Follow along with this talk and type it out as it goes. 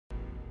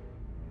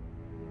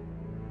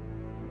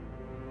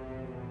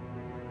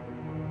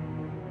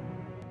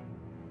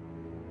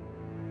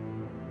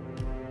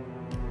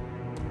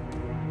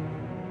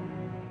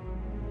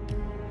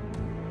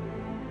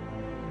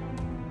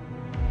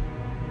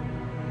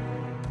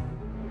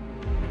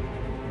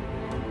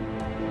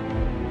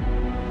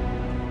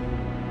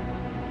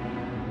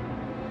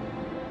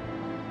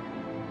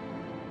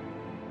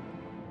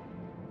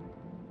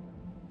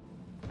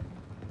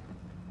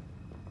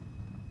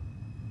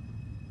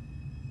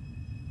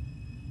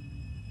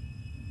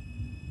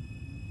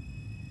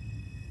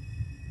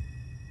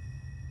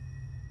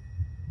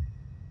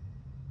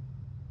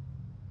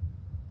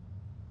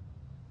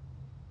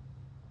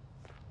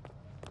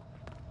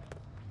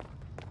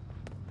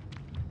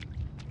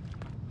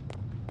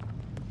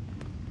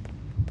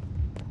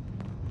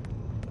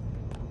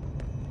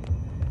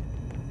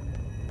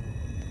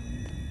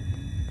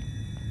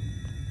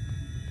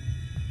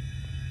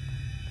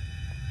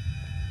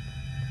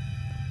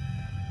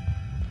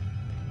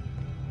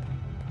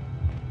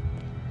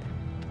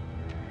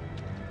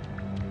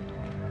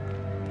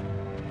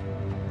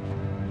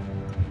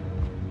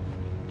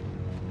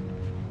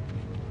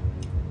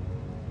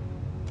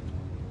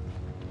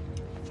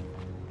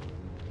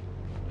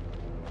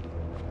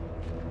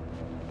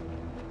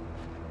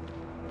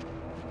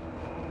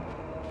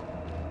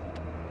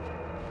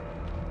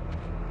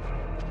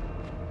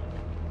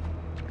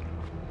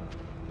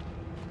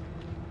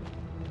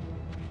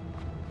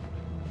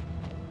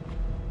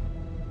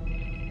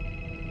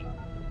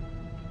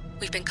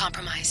We've been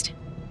compromised.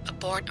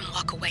 Abort and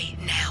walk away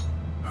now.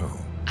 Who?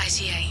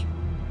 ICA.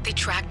 They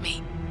tracked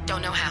me.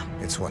 Don't know how.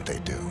 It's what they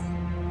do.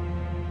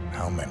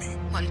 How many?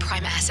 One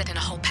prime asset and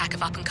a whole pack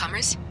of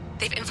up-and-comers.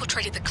 They've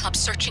infiltrated the club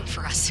searching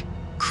for us.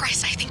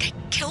 Christ, I think I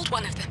killed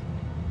one of them.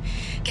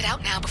 Get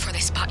out now before they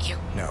spot you.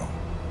 No.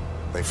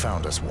 They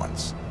found us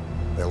once.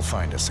 They'll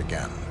find us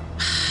again.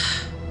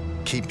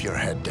 Keep your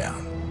head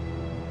down.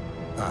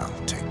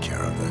 I'll take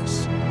care of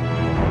this.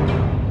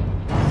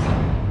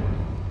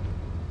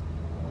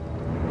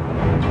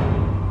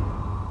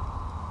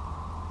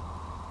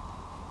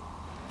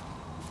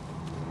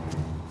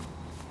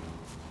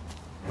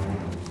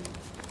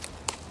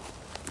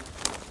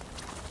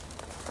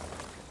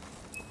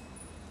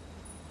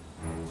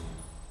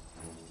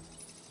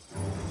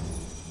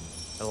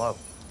 Hello.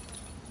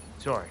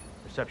 Sorry,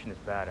 reception is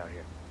bad out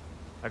here.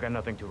 I got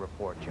nothing to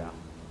report, Chow.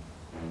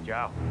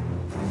 Chow,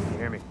 can you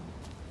hear me?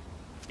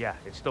 Yeah,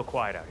 it's still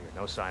quiet out here.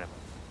 No sign of him.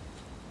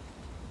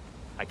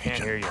 I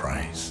can't hear you.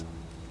 Price.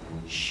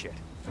 Shit.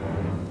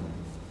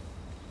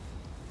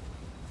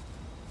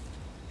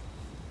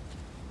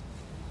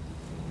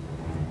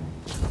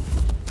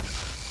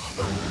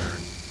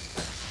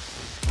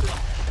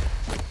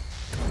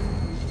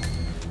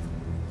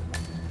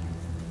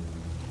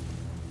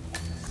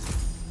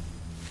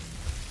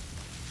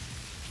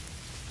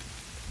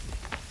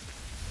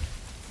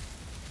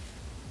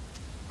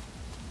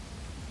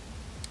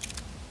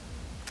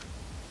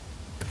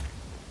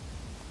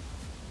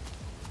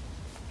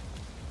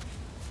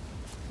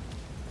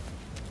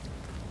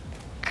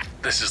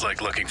 This is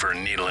like looking for a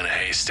needle in a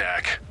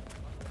haystack.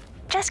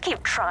 Just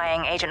keep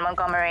trying, Agent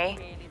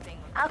Montgomery.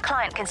 Our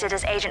client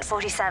considers Agent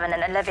 47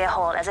 and Olivia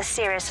Hall as a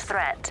serious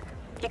threat.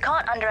 You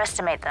can't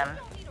underestimate them.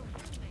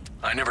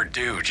 I never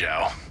do,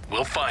 Joe.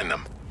 We'll find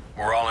them.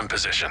 We're all in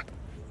position.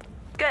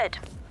 Good.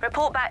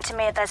 Report back to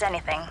me if there's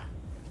anything.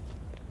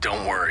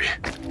 Don't worry.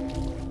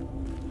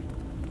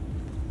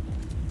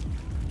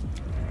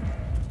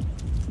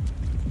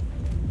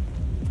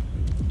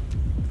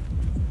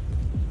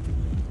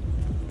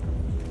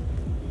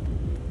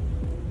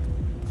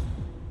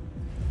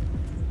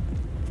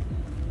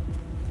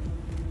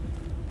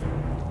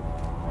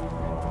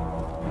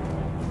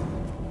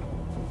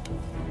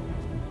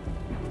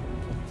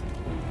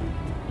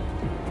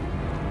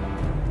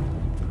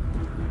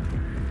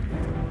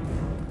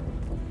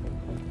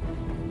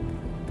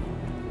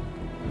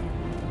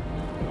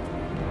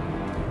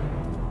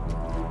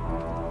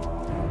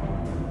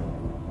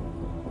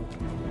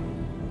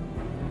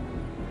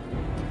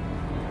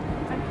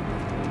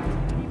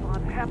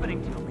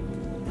 Happening to me.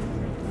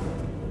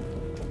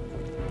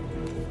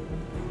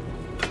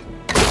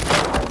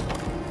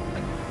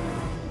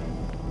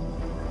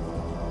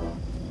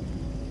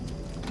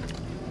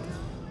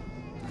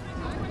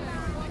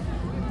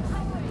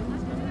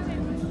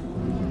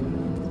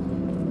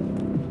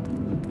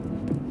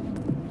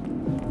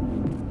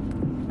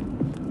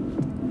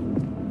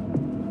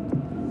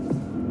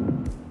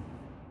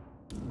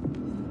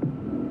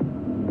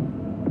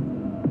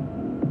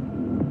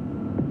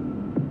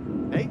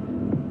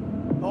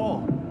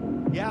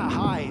 Yeah,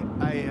 hi.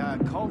 I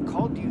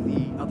called you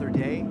the other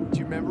day. Do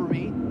you remember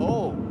me?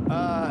 Oh,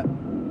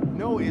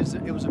 no,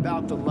 it was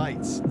about the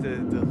lights.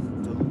 The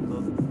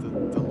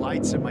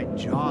lights at my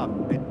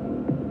job.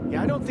 And,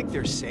 yeah, I don't think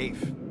they're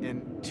safe.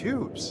 And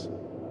tubes.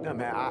 No,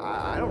 man,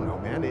 I don't know,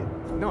 man.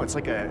 It's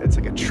like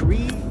a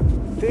tree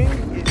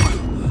thing.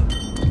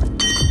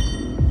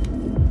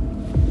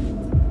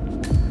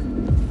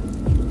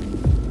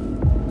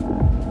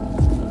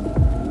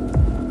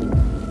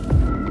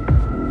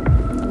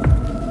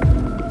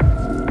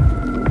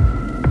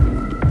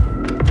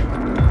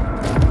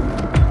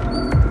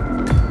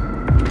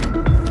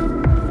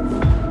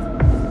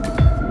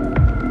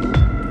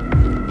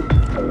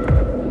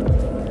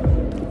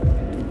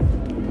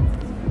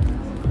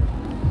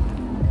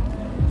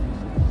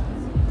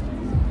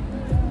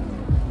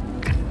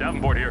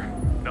 Davenport here.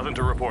 Nothing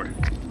to report.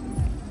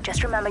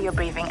 Just remember your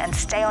briefing and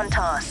stay on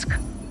task.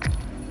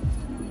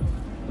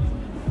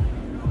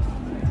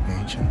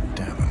 Agent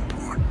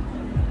Davenport.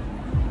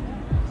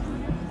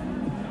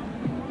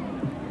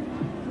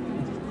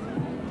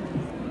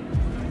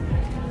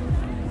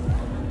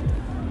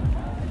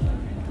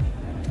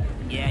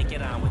 Yeah,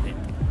 get on with it.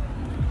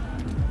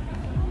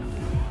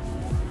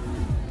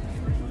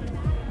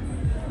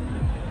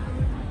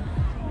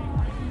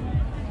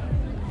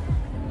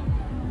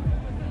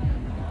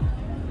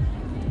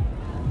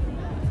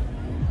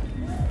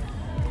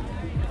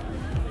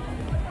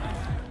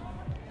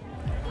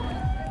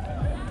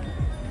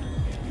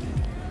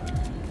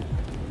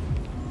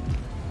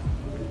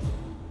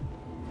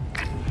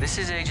 This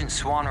is Agent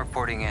Swan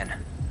reporting in.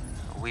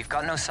 We've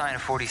got no sign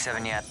of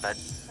 47 yet, but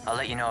I'll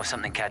let you know if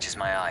something catches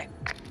my eye.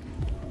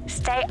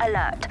 Stay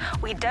alert.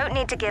 We don't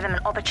need to give him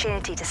an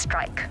opportunity to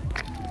strike.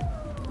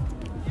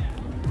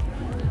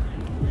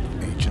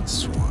 Agent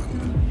Swan.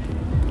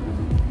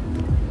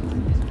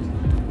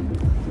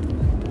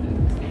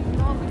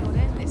 Thought we got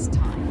in this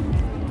time.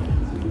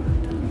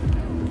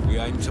 We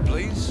aim to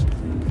please?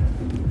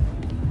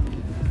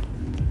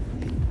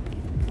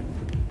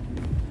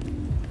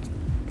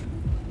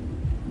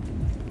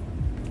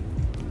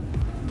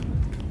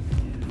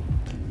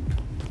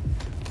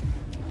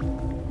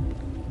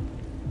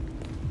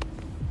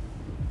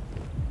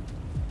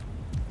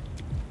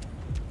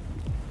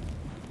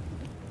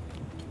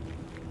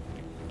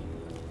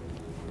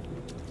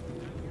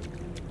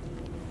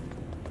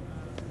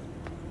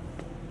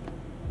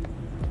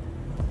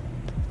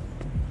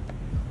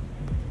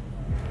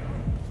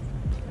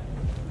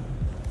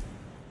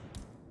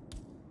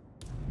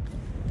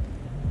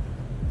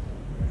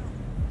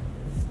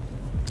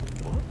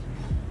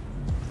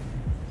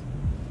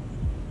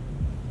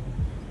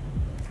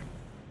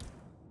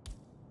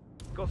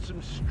 Got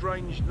some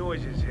strange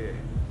noises here.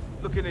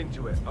 Looking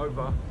into it.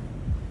 Over.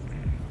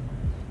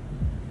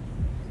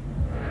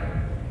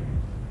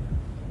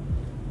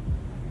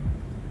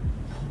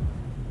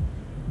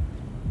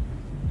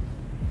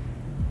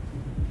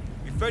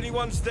 If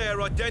anyone's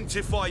there,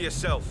 identify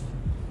yourself.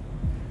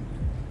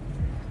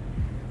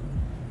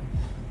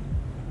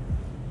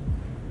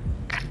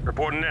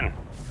 Reporting in.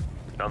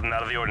 Nothing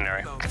out of the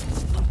ordinary.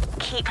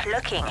 Keep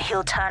looking,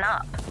 he'll turn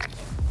up.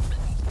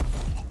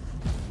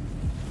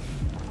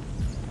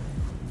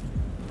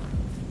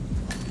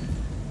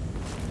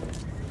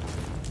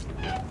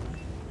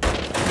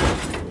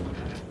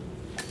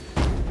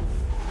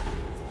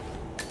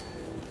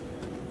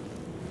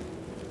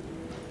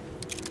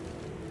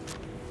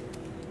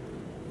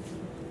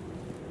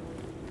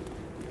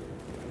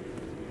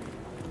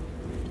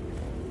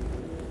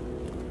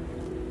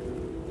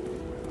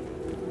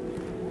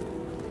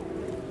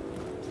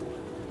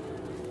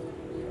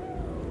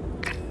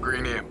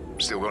 Green here.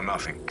 Still got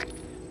nothing.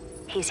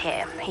 He's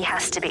here. He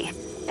has to be.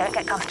 Don't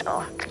get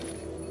comfortable.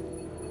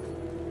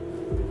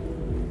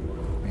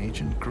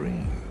 Agent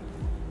Green.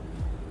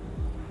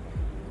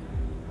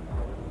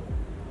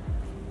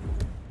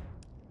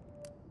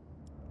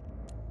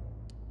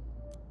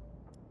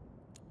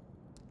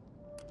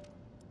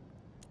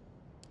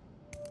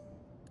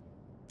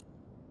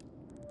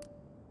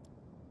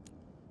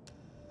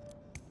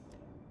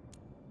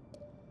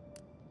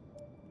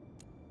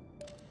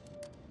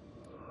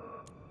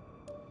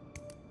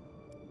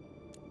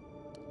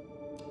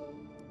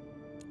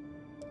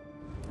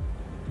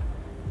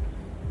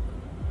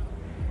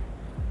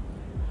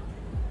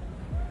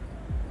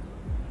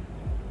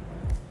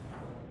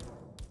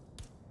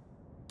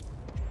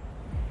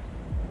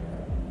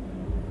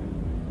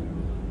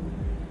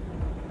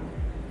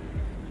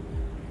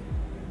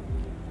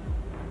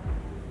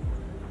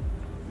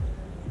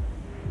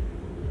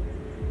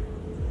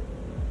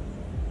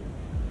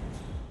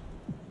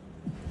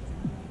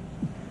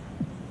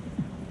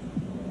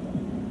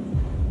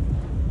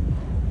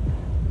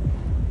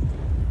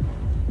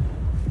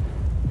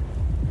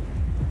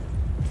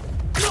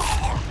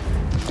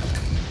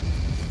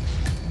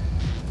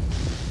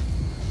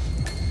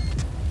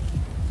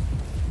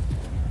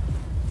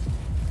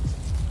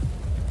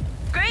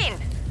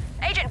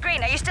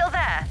 Green, are you still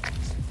there?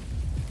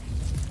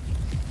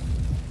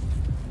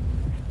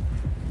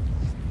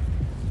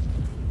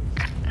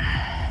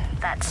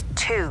 That's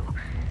 2.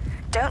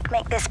 Don't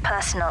make this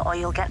personal or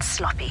you'll get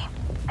sloppy.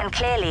 And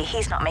clearly,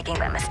 he's not making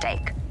that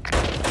mistake.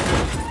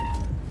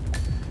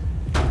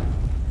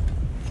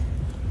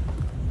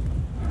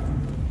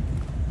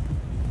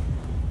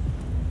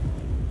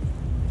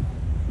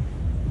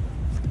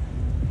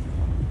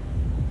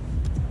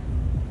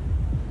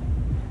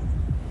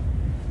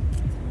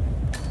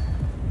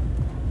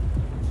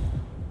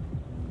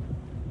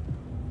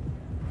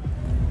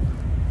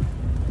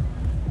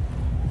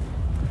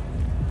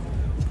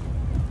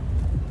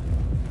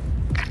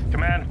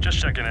 Just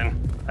checking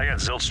in. I got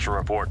zilch to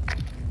report.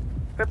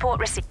 Report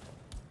received.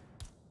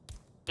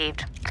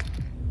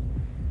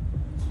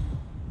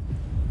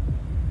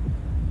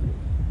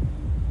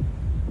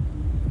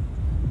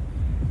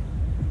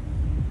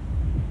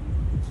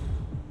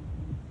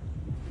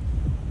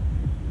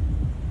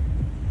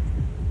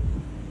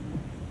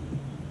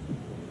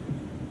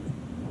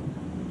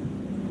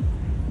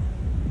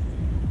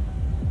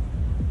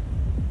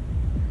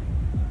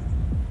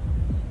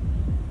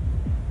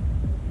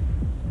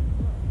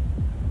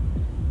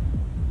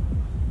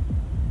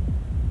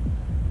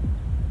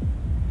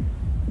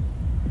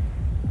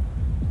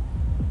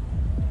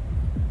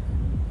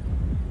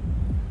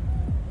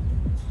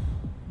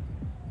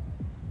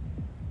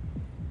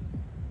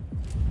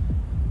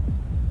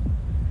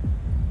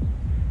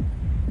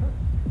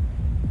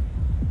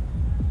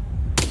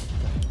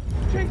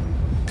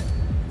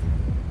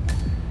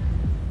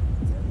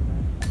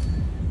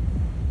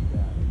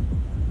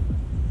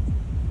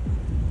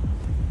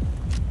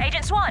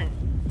 Agent Swan,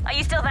 are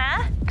you still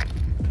there?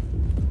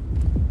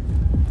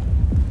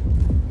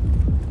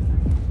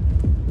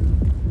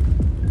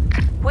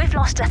 We've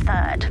lost a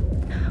third.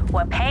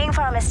 We're paying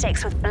for our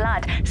mistakes with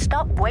blood.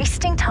 Stop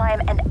wasting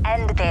time and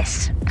end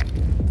this.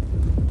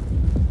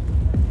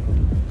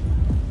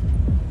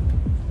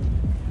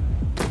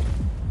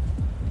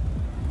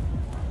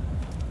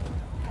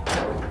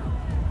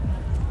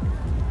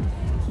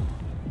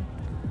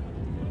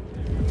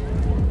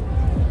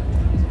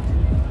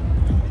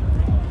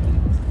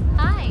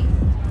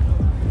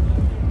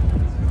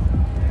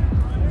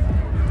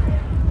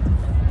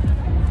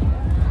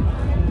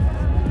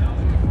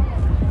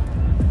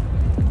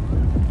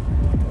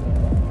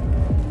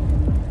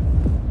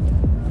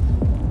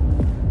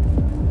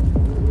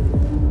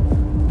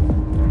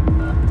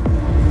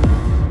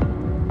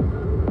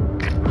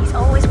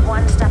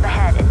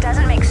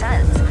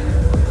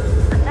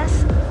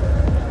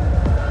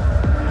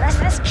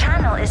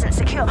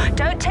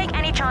 Don't take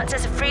any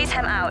chances, freeze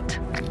him out.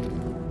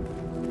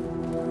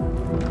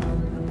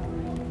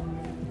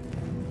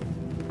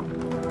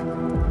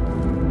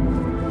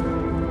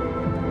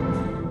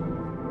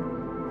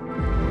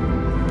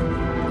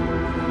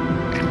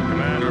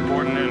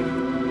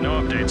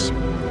 updates.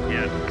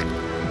 Yet.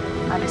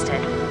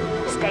 Understood.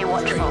 Stay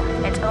watchful.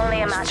 It's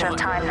only a matter of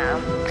time now.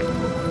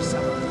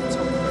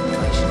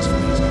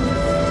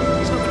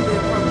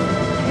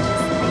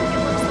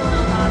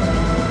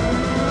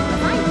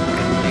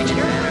 Agent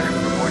Banner,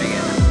 reporting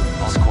in.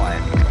 All's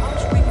quiet.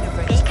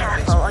 Be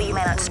careful or you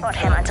may not spot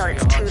him until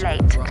it's too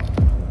late.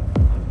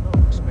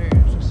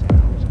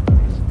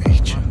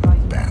 Agent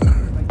Banner.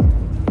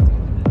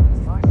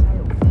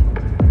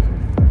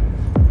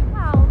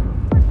 Well,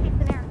 worst case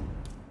scenario.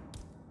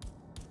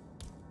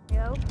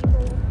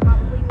 People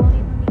probably won't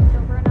even be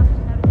sober enough to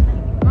notice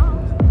anything wrong.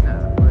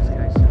 Worst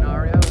case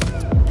scenario.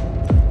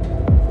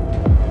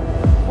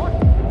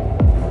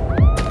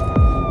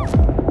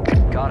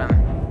 Got him.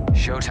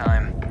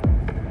 Showtime.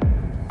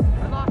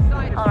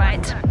 All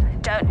right.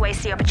 Don't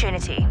waste the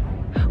opportunity.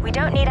 We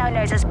don't need our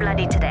noses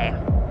bloody today.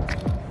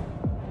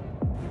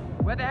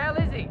 Where the hell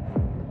is he?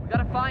 We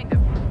gotta find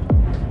him.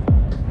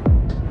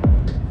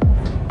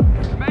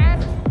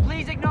 Command,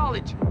 please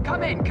acknowledge.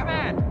 Come in,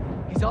 command.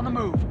 He's on the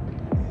move.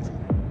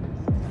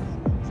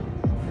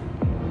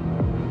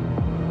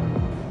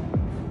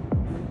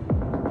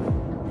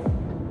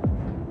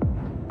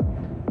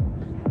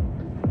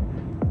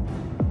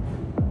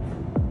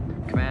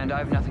 Command, I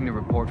have nothing to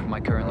report from my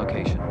current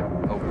location.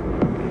 Over.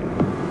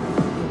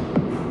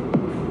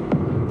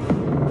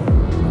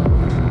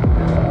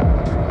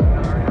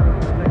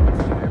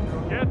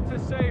 Get to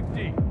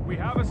safety. We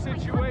have a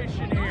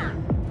situation here.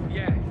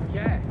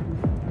 Yeah.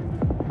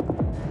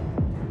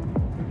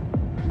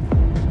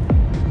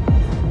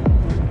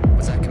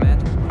 What's that,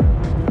 Command?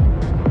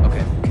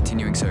 Okay,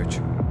 continuing search.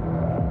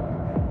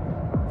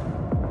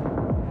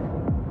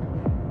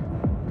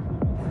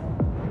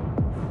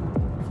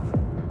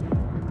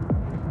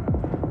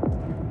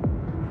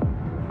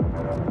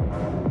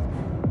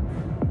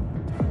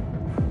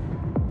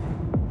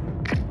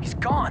 He's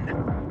gone.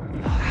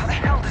 How the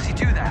hell does he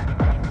do that?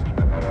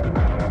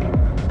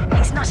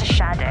 He's not a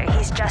shadow.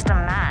 He's just a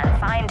man.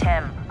 Find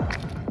him.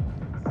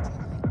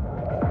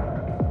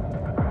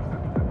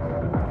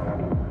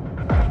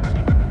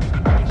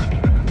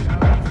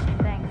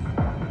 Thanks.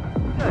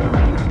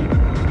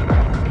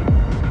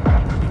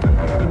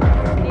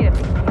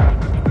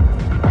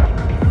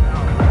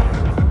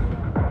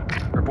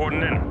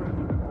 Reporting in.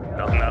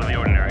 Nothing out of the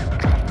ordinary.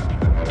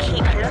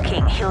 Keep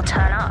looking. He'll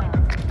turn up.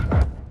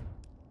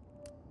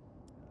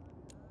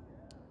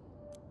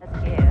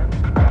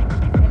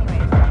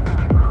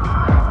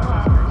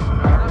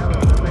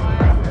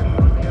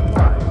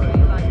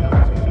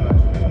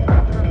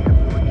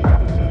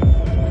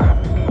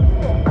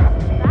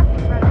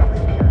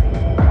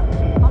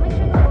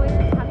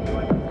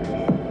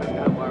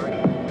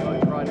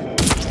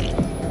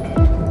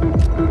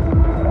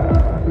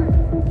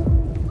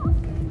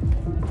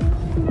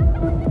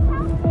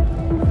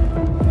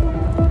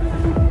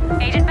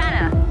 Agent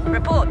Banner,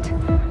 report.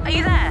 Are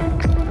you there?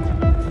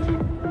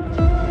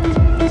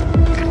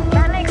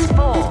 That makes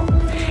 4.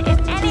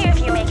 If any of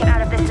you make it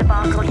out of this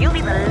debacle, you'll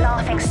be the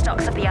laughing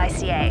stocks of the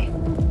ICA.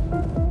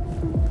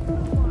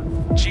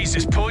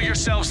 Jesus, pull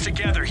yourselves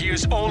together. He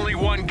is only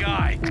one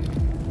guy.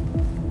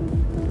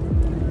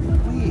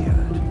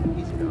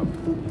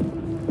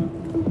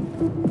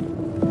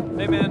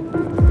 Hey, man.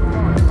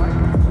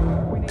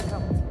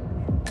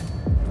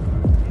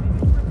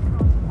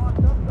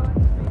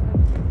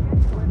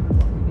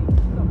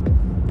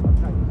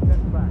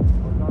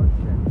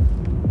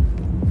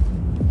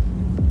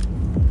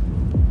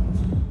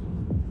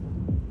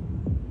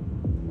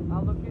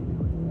 I'll look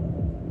into it.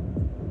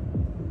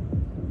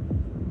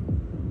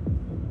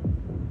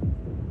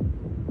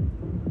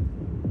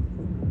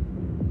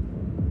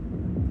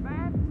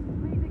 Command,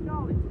 please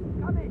acknowledge.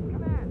 Come in,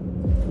 command.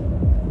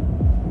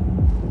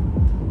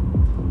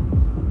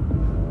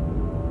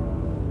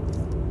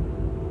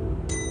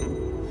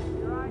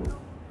 Here I go.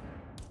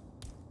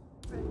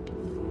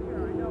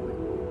 Here, I know it.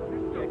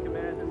 Yeah,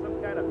 Command, there's some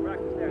kind of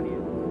practice down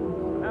here.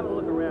 I'm having a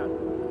look around.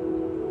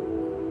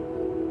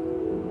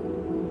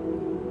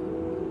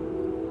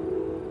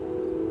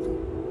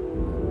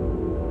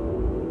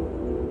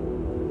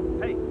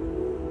 Hey.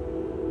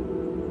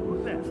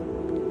 Who's that?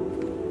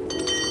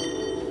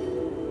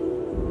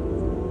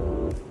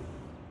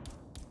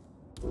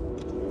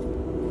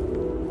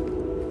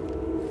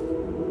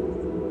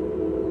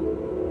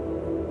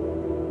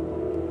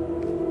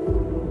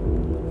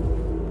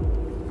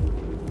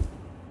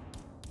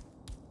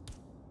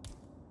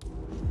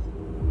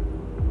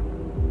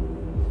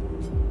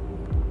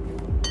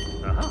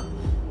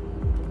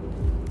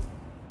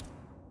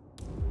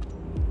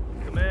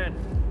 Command,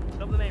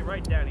 something ain't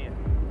right down here.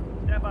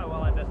 Stand by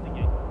while I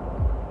investigate.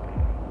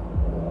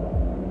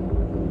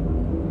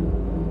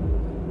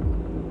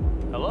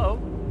 Hello?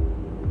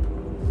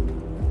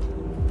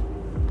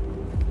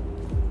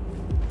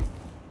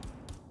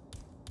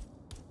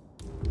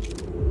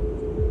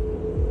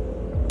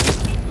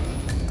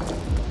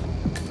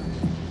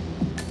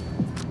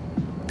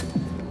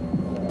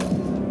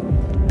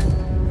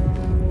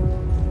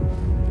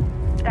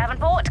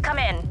 Davenport, come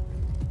in.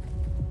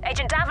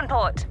 Agent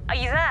Davenport, are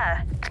you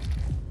there?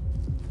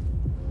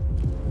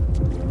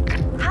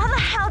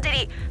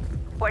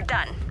 We're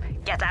done.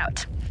 Get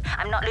out.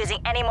 I'm not losing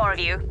any more of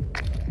you.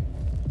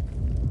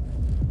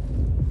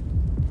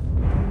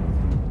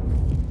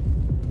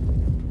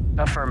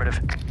 Affirmative.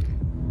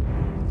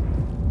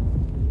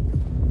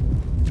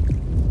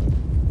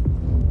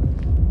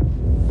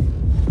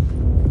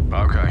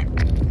 Okay.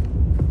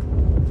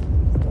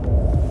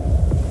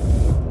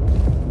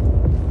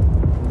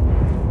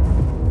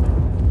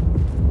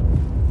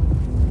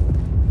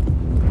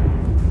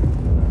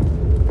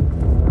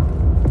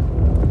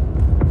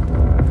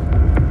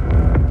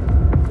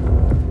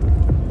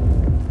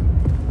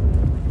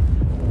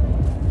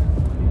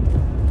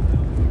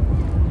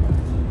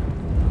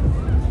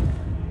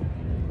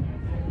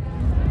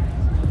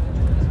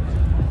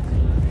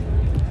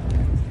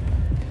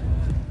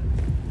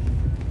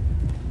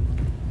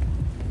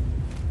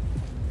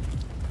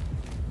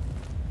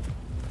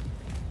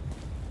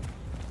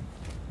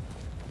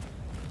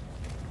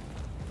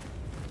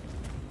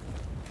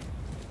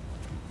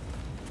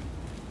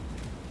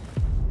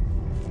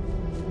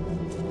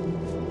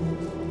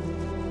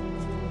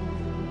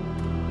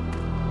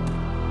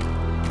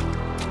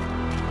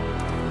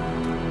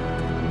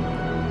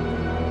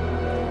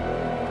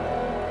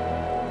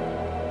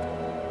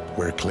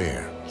 We're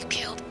clear. You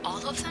killed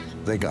all of them?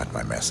 They got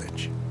my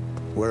message.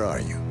 Where are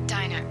you?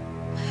 Diner.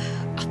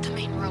 Up the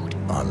main road.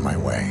 On my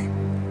way.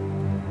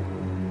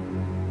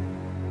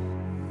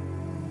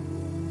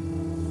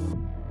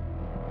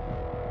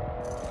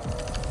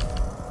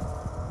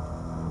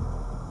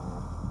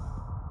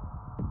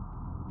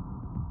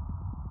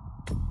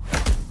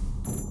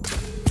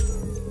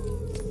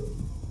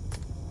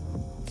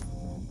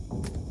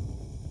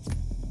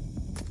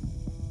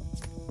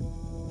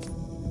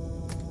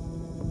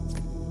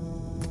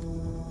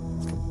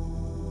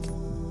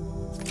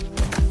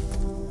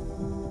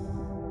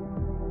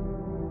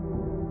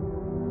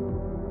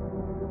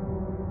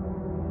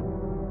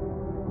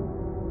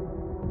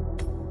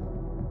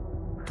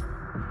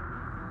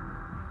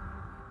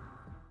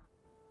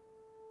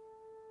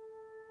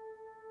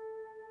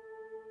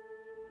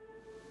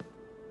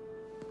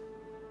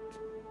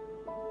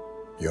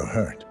 You're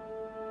hurt.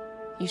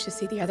 You should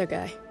see the other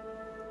guy.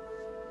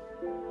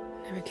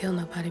 Never killed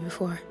nobody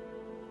before.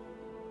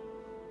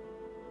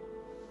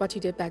 What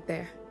you did back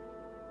there.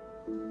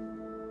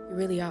 You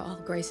really are all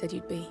Gray said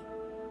you'd be.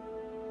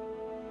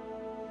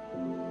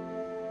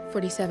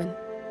 47.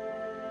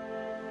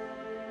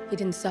 He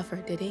didn't suffer,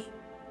 did he?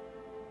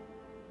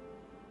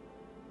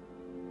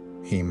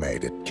 He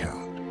made it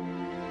count.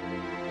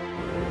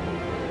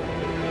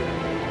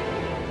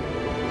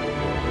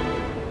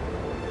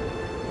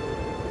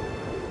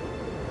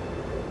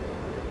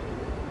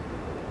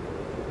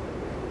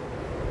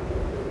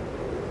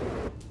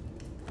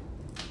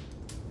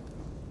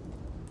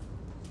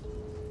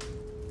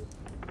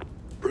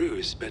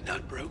 Bruised but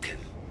not broken.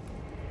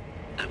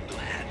 I'm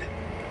glad.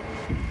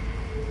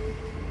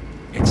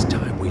 It's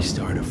time we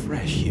start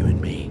afresh, you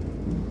and me.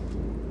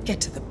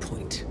 Get to the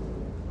point.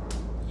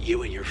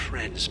 You and your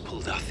friends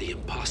pulled off the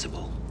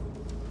impossible.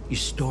 You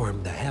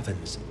stormed the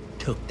heavens,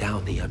 took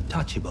down the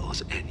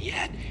untouchables, and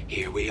yet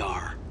here we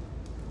are.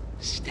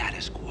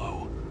 Status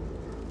quo.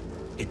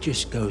 It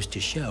just goes to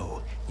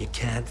show you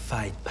can't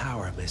fight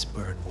power, Miss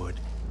Burnwood.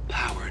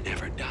 Power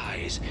never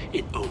dies,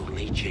 it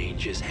only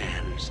changes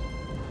hands.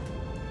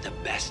 The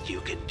best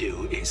you can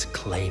do is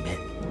claim it.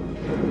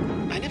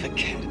 I never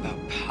cared about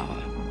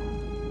power.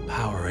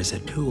 Power is a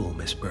tool,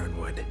 Miss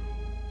Burnwood.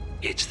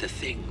 It's the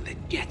thing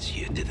that gets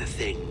you to the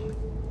thing.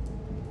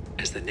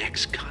 As the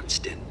next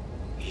constant,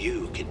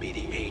 you can be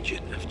the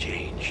agent of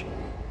change.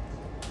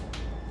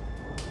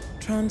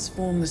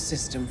 Transform the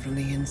system from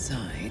the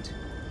inside,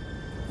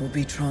 or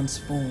be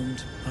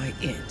transformed by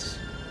it.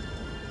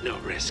 No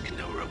risk,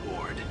 no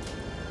reward.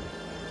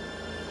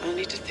 I'll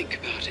need to think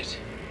about it.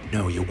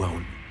 No, you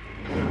won't.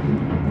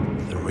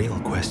 The real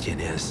question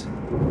is,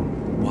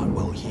 what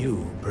will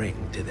you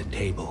bring to the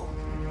table?